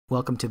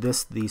Welcome to the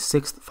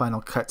 6th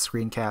Final Cut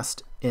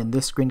screencast. In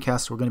this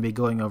screencast we're going to be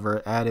going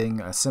over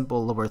adding a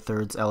simple lower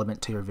thirds element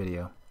to your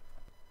video.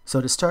 So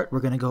to start,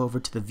 we're going to go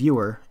over to the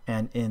viewer,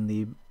 and in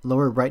the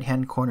lower right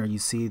hand corner you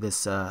see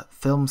this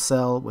film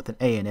cell with an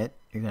A in it.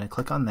 You're going to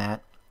click on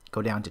that,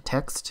 go down to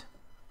text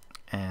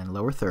and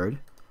lower third,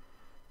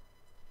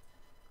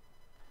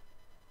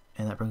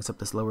 and that brings up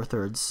this lower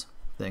thirds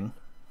thing,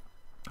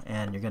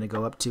 and you're going to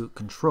go up to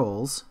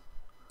controls.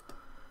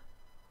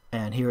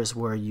 And here's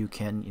where you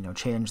can,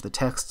 change the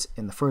text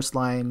in the first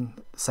line,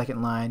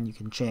 second line. You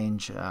can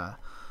change the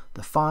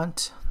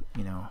font,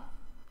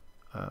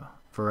 a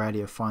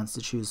variety of fonts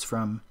to choose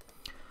from,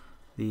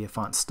 the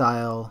font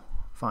style,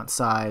 font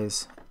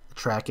size, the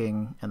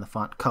tracking, and the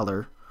font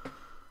color.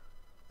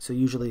 So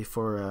usually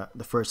for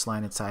the first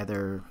line, it's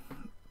either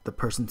the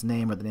person's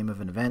name or the name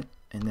of an event.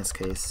 In this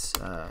case,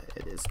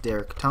 it is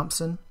Derek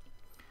Thompson.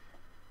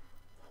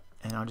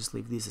 And I'll just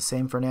leave these the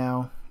same for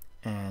now.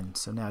 And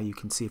so now you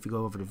can see, if you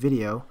go over to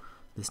video,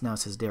 this now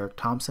says Derek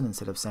Thompson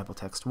instead of sample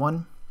text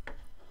 1.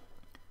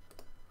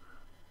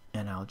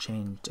 And I'll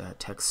change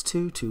text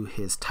 2 to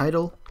his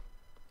title.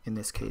 In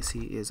this case,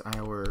 he is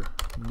our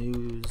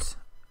news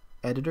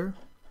editor.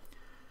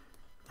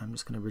 I'm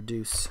just going to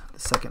reduce the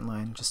second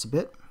line just a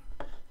bit.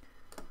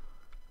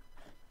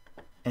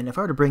 And if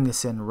I were to bring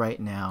this in right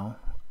now,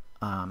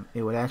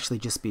 it would actually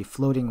just be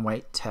floating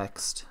white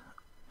text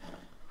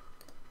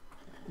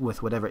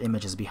with whatever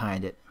image is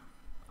behind it.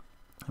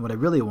 And what I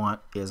really want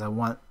is I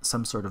want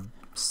some sort of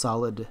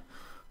solid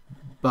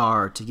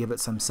bar to give it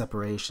some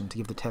separation, to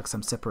give the text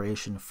some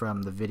separation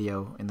from the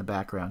video in the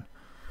background.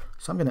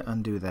 So I'm going to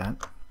undo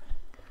that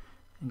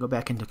and go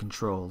back into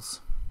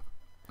controls.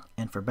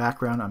 And for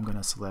background, I'm going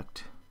to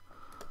select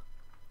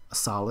a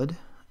solid,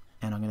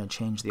 and I'm going to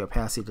change the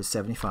opacity to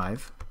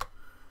 75.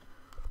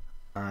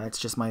 It's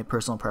just my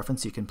personal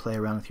preference. You can play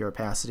around with your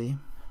opacity.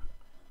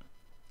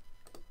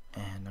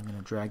 And I'm going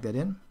to drag that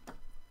in.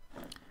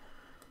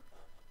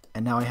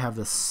 And now I have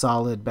this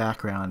solid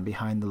background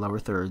behind the lower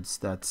thirds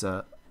that's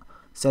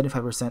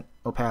 75%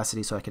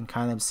 opacity, so I can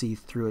kind of see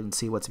through it and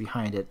see what's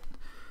behind it.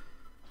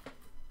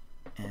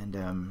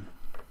 And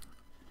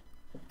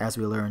as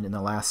we learned in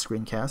the last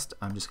screencast,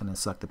 I'm just going to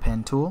select the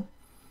pen tool,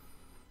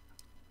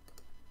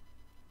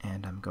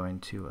 and I'm going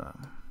to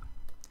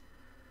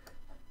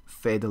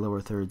fade the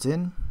lower thirds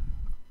in,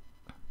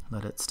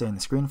 let it stay on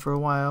the screen for a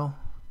while,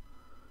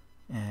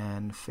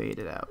 and fade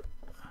it out.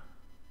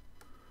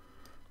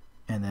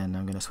 And then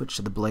I'm going to switch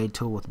to the blade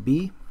tool with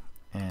B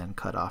and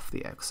cut off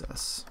the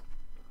excess.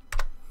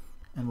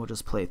 And we'll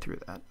just play through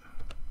that.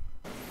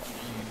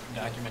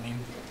 Documenting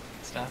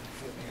stuff?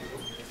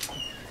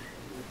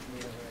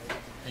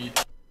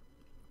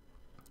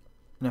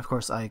 And of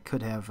course I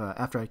could have,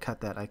 after I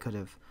cut that, I could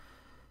have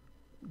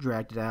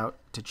dragged it out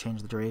to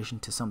change the duration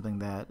to something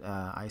that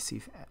I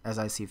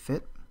see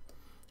fit.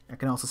 I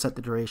can also set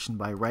the duration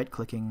by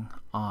right-clicking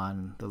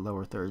on the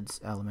lower thirds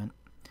element,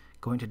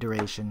 going to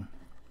duration,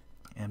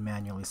 and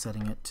manually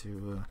setting it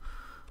to,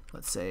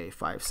 let's say,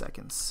 5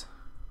 seconds.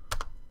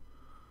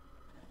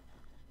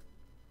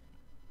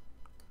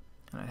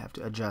 And I'd have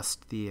to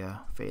adjust the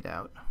fade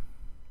out.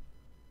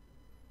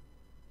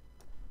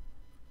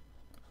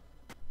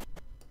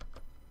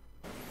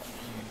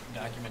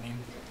 Documenting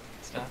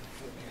stuff?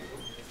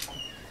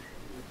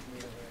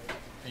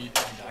 Are you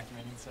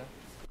documenting stuff?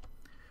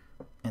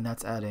 And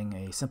that's adding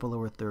a simple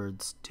lower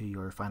thirds to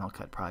your Final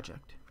Cut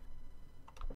project.